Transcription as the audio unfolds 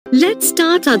Let's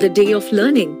start our day of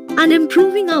learning and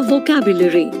improving our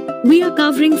vocabulary. We are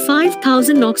covering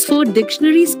 5,000 Oxford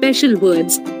Dictionary special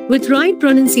words with right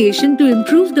pronunciation to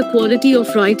improve the quality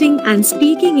of writing and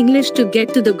speaking English to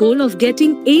get to the goal of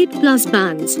getting 8+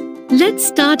 bands. Let's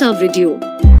start our video.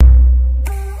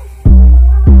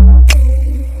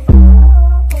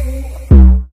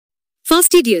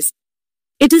 Fastidious.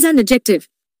 It is an adjective,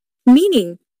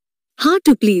 meaning hard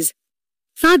to please.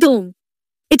 Fathom.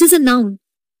 It is a noun,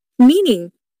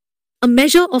 meaning a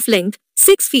measure of length,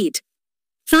 6 feet.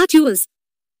 Fatuous.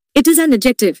 It is an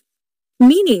adjective,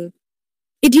 meaning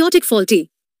idiotic, faulty.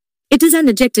 It is an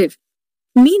adjective,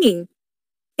 meaning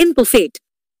imperfect.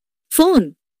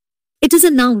 Faun. It is a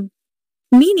noun,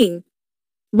 meaning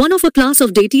one of a class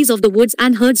of deities of the woods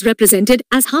and herds represented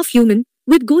as half human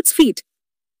with goat's feet.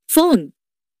 Fawn.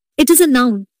 It is a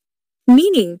noun,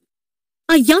 meaning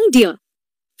a young deer.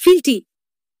 Fealty.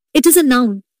 It is a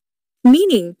noun,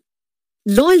 meaning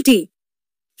loyalty.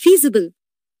 Feasible.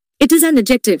 It is an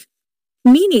adjective,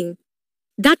 meaning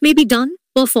that may be done,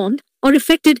 performed, or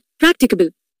effected, practicable.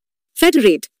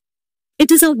 Federate. It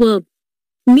is a verb,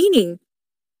 meaning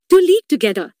to league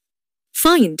together.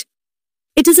 Find.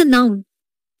 It is a noun,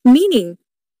 meaning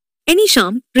any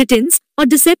charm, pretense, or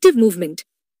deceptive movement.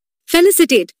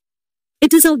 Felicitate.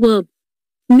 It is a verb,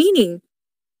 meaning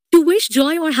to wish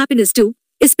joy or happiness to,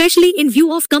 especially in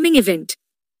view of coming event.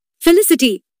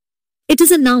 Felicity. It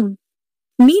is a noun,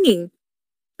 meaning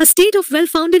a state of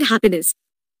well-founded happiness.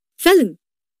 Felon.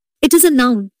 It is a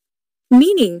noun,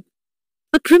 meaning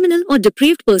a criminal or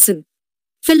depraved person.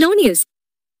 Felonious.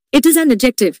 It is an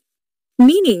adjective,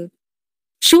 meaning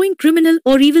showing criminal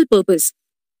or evil purpose.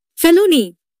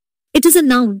 Felony. It is a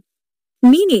noun,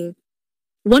 meaning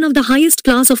one of the highest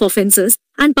class of offences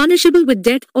and punishable with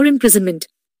death or imprisonment.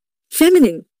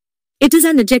 Feminine. It is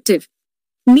an adjective,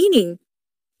 meaning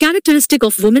characteristic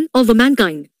of woman or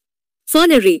womankind.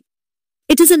 Fernery.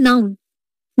 It is a noun,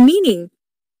 meaning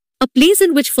a place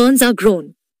in which ferns are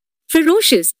grown.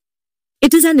 Ferocious.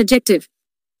 It is an adjective,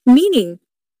 meaning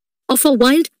of a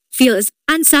wild, fierce,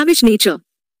 and savage nature.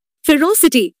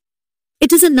 Ferocity.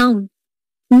 It is a noun,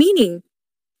 meaning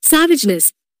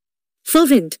savageness.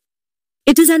 Fervent.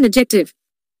 It is an adjective,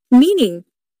 meaning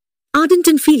ardent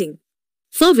in feeling.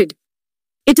 Fervid.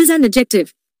 It is an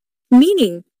adjective,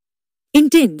 meaning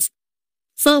intense.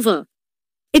 Fervor.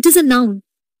 It is a noun,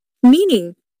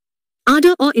 meaning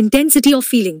ardor or intensity of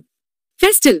feeling.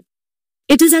 Festal.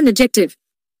 It is an adjective,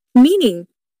 meaning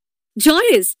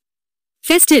joyous.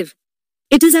 Festive.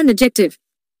 It is an adjective,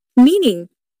 meaning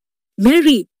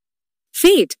merry.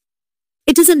 Fete.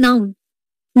 It is a noun,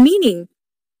 meaning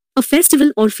a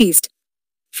festival or feast.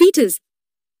 Fetus.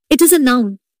 It is a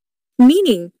noun,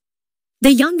 meaning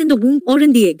the young in the womb or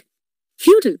in the egg.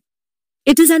 Feudal.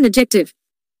 It is an adjective,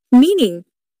 meaning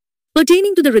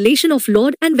pertaining to the relation of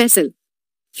lord and vassal.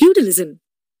 Feudalism.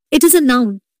 It is a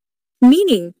noun,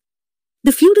 meaning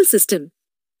the feudal system.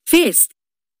 Face.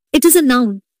 It is a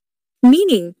noun,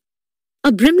 meaning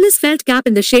a brimless felt cap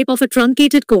in the shape of a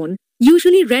truncated cone,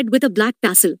 usually red with a black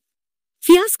tassel.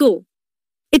 Fiasco.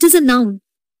 It is a noun,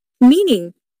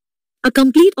 meaning a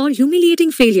complete or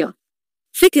humiliating failure.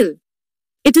 Fickle.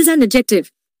 It is an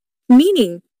adjective,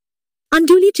 meaning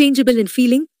unduly changeable in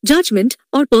feeling, judgment,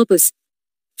 or purpose.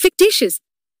 Fictitious.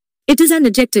 It is an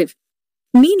adjective,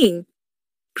 meaning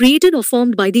created or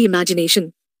formed by the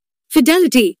imagination.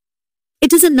 Fidelity.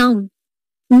 It is a noun,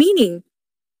 meaning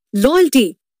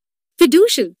loyalty.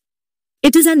 Fiducial.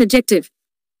 It is an adjective,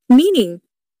 meaning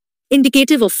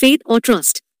indicative of faith or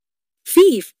trust.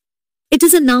 Fief. It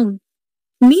is a noun,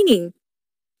 meaning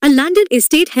a landed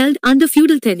estate held under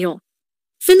feudal tenure.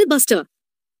 Filibuster.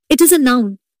 It is a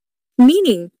noun,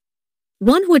 meaning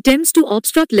one who attempts to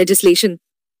obstruct legislation.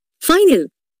 Final.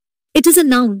 It is a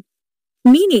noun,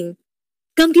 meaning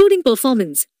concluding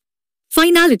performance.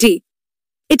 Finality.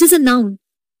 It is a noun,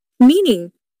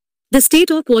 meaning the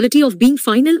state or quality of being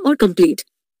final or complete.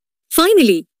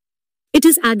 Finally. It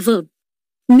is adverb,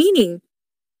 meaning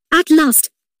at last.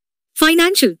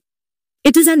 Financial.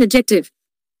 It is an adjective,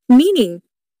 meaning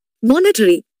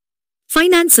monetary.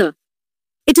 Financer.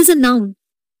 It is a noun,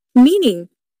 meaning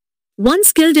one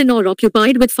skilled in or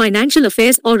occupied with financial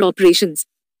affairs or operations.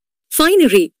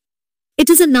 Finery. It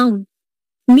is a noun,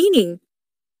 meaning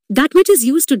that which is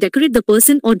used to decorate the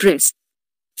person or dress.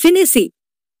 Finesse.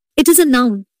 It is a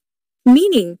noun,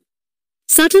 meaning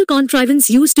subtle contrivance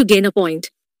used to gain a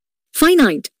point.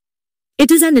 Finite.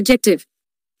 It is an adjective,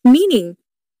 meaning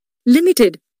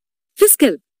limited.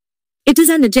 Fiscal. It is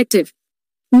an adjective,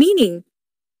 meaning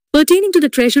pertaining to the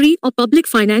treasury or public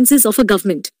finances of a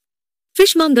government.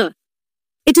 Fishmonger.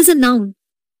 It is a noun,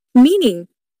 meaning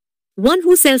One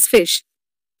who sells fish.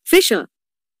 Fisher.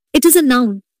 It is a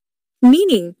noun.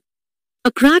 Meaning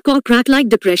a crack or crack-like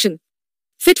depression.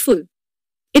 Fitful.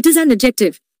 It is an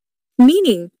adjective.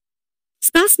 Meaning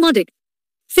spasmodic.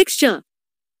 Fixture.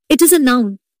 It is a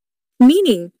noun.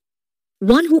 Meaning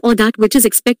one who or that which is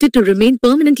expected to remain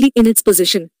permanently in its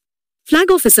position.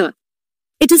 Flag officer.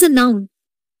 It is a noun.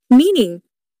 Meaning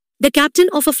the captain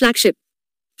of a flagship.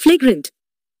 Flagrant.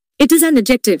 It is an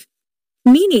adjective.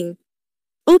 Meaning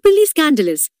openly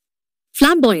scandalous.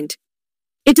 Flamboyant.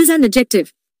 It is an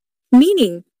adjective.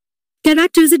 Meaning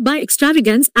characterized by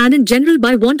extravagance and in general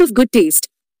by want of good taste.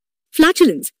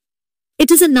 Flatulence. It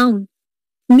is a noun.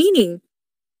 Meaning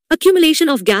accumulation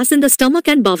of gas in the stomach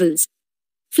and bowels.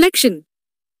 Flexion.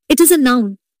 It is a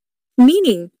noun.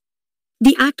 Meaning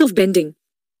the act of bending.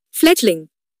 Fledgling.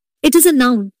 It is a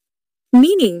noun.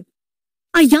 Meaning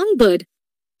a young bird.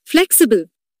 Flexible.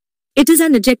 It is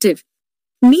an adjective.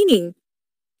 Meaning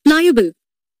pliable.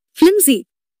 Flimsy.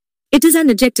 It is an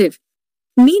adjective.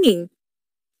 Meaning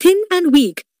thin and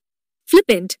weak.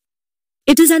 Flippant.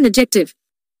 It is an adjective.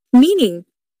 Meaning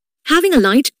having a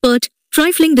light, pert,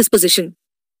 trifling disposition.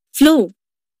 Flow.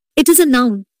 It is a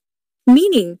noun.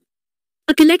 Meaning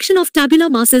a collection of tabular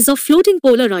masses of floating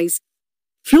polar ice.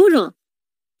 Flora.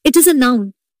 It is a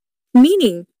noun.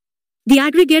 Meaning the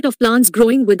aggregate of plants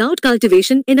growing without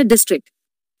cultivation in a district.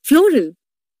 Floral.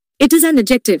 It is an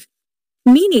adjective.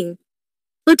 Meaning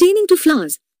pertaining to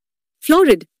flowers.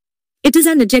 Florid. It is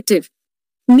an adjective.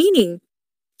 Meaning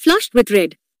flushed with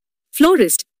red.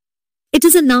 Florist. It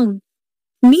is a noun.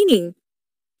 Meaning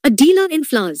a dealer in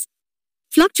flowers.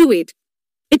 Fluctuate.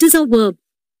 It is a verb.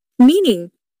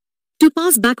 Meaning to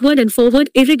pass backward and forward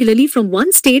irregularly from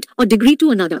one state or degree to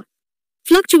another.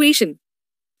 Fluctuation.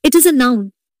 It is a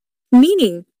noun.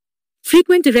 Meaning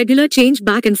frequent irregular change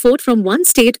back and forth from one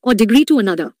state or degree to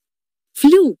another.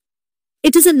 Flue.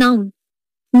 It is a noun.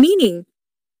 Meaning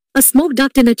a smoke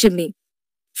duct in a chimney.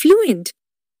 Fluent.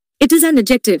 It is an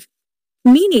adjective.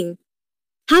 Meaning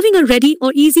having a ready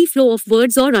or easy flow of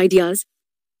words or ideas.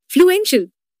 Fluential.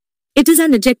 It is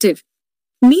an adjective.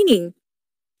 Meaning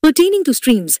pertaining to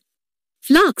streams.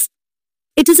 Flux.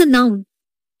 It is a noun.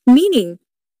 Meaning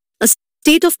a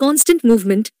state of constant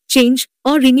movement, change,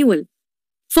 or renewal.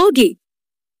 Foggy.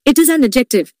 It is an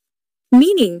adjective.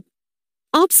 Meaning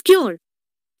obscure.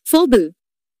 Foible.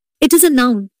 It is a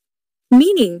noun.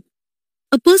 Meaning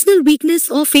a personal weakness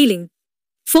or failing.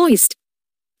 Foist.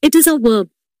 It is a verb.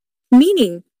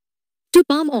 Meaning to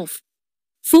palm off.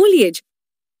 Foliage.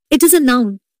 It is a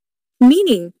noun.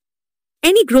 Meaning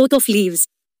any growth of leaves.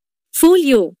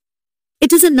 Folio.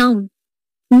 It is a noun.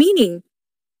 Meaning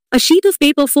a sheet of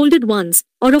paper folded once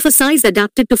or of a size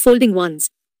adapted to folding once.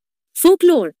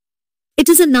 Folklore. It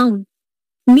is a noun.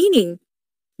 Meaning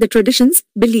the traditions,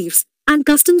 beliefs, and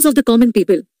customs of the common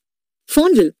people.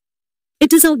 Fondle.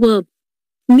 It is a verb.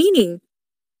 Meaning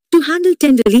to handle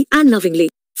tenderly and lovingly.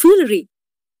 Foolery.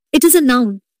 It is a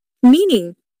noun.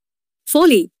 Meaning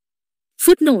folly.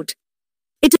 Footnote.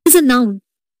 It is a noun.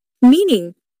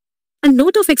 Meaning a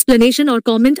note of explanation or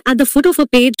comment at the foot of a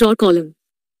page or column.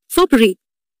 Foppery.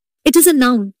 It is a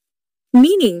noun.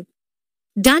 Meaning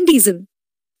dandyism.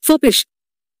 Foppish.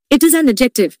 It is an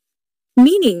adjective.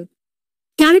 Meaning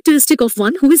characteristic of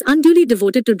one who is unduly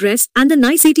devoted to dress and the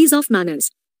niceties of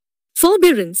manners.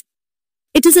 Forbearance.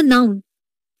 It is a noun.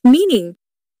 Meaning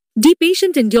the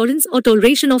patient endurance or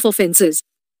toleration of offences.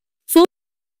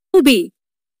 Forbe.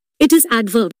 It is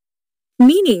adverb.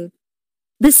 Meaning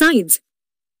besides.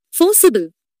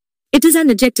 Forcible. It is an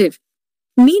adjective.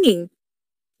 Meaning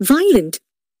violent.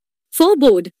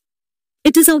 Forebode.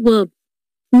 It is a verb.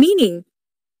 Meaning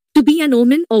to be an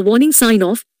omen or warning sign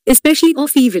of, especially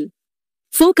of evil.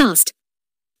 Forecast.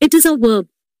 It is a verb.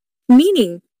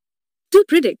 Meaning to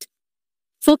predict.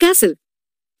 Forecastle.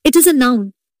 It is a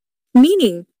noun.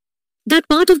 Meaning that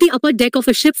part of the upper deck of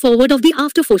a ship forward of the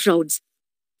after foreshrouds.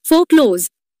 Foreclose.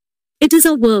 It is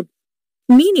a verb.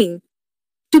 Meaning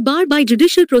to bar by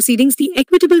judicial proceedings the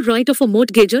equitable right of a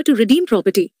mortgager to redeem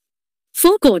property.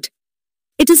 Forecourt.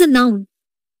 It is a noun.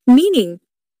 Meaning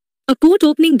a court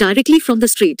opening directly from the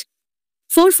street.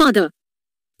 Forefather.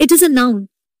 It is a noun.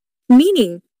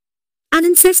 Meaning an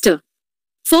ancestor.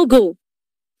 Forego.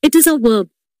 It is a verb.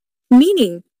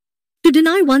 Meaning to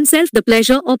deny oneself the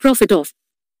pleasure or profit of.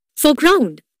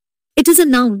 Foreground. It is a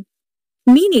noun.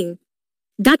 Meaning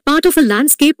that part of a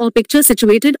landscape or picture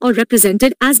situated or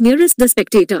represented as nearest the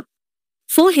spectator.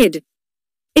 Forehead.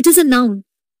 It is a noun.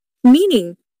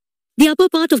 Meaning the upper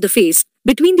part of the face,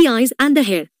 between the eyes and the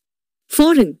hair.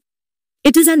 Foreign.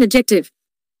 It is an adjective.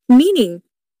 Meaning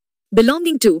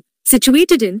belonging to,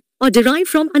 situated in, or derived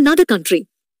from another country.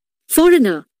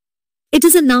 Foreigner. It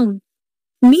is a noun.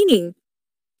 meaning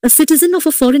a citizen of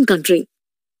a foreign country.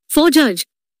 For judge,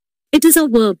 it is a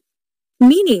verb,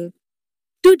 meaning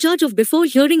to judge of before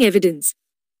hearing evidence.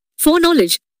 For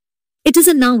knowledge, it is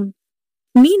a noun,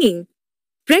 meaning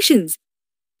prescience.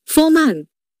 For man,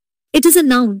 it is a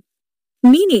noun,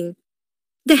 meaning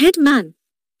the head man.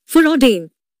 For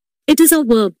ordain, it is a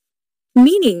verb,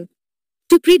 meaning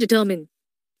to predetermine.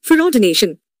 For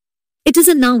ordination, it is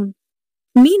a noun,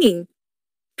 meaning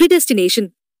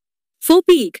predestination. For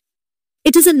peak,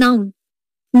 it is a noun,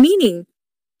 meaning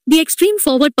the extreme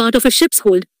forward part of a ship's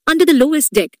hold under the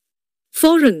lowest deck.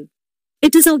 For run,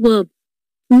 it is a verb,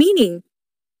 meaning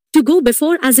to go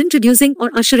before as introducing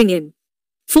or ushering in.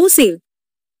 For sail,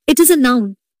 it is a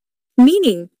noun,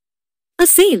 meaning a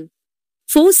sail.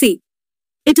 For see,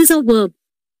 it is a verb,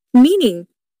 meaning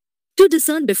to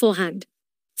discern beforehand.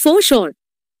 For shore,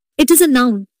 it is a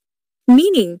noun,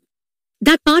 meaning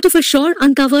that part of a shore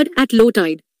uncovered at low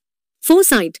tide. For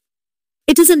sight,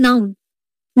 it is a noun,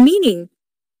 meaning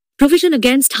provision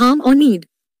against harm or need.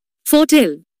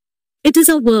 Foretell, it is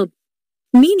a verb,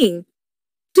 meaning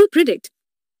to predict.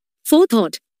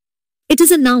 Forethought, it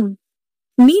is a noun,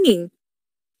 meaning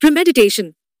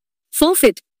premeditation.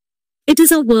 Forfeit, it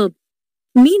is a verb,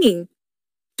 meaning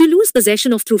to lose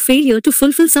possession of through failure to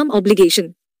fulfill some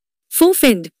obligation.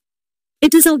 Forfend,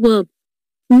 it is a verb,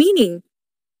 meaning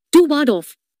to ward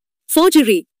off.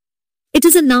 Forgery, it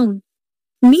is a noun,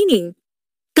 meaning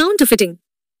counterfeiting.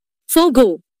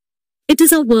 Forgo, it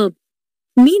is a verb,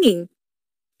 meaning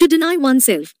to deny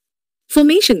oneself.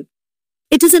 Formation,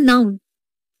 it is a noun,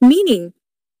 meaning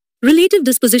relative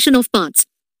disposition of parts.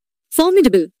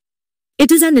 Formidable,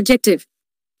 it is an adjective,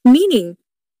 meaning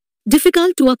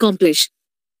difficult to accomplish.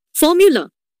 Formula,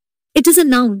 it is a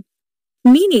noun,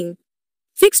 meaning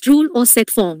fixed rule or set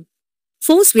form.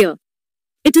 Forswear,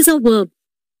 it is a verb,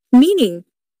 meaning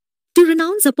to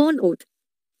renounce upon oath.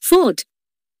 Fort,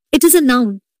 it is a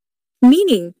noun,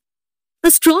 meaning a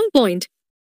strong point.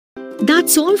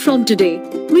 That's all from today.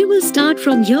 We will start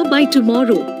from here by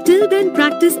tomorrow. Till then,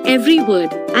 practice every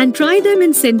word and try them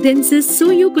in sentences so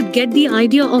you could get the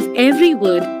idea of every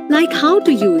word, like how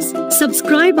to use.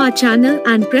 Subscribe our channel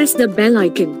and press the bell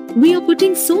icon. We are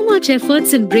putting so much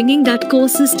efforts in bringing that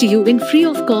courses to you in free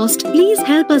of cost. Please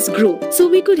help us grow so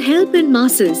we could help in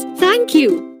masses. Thank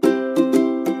you.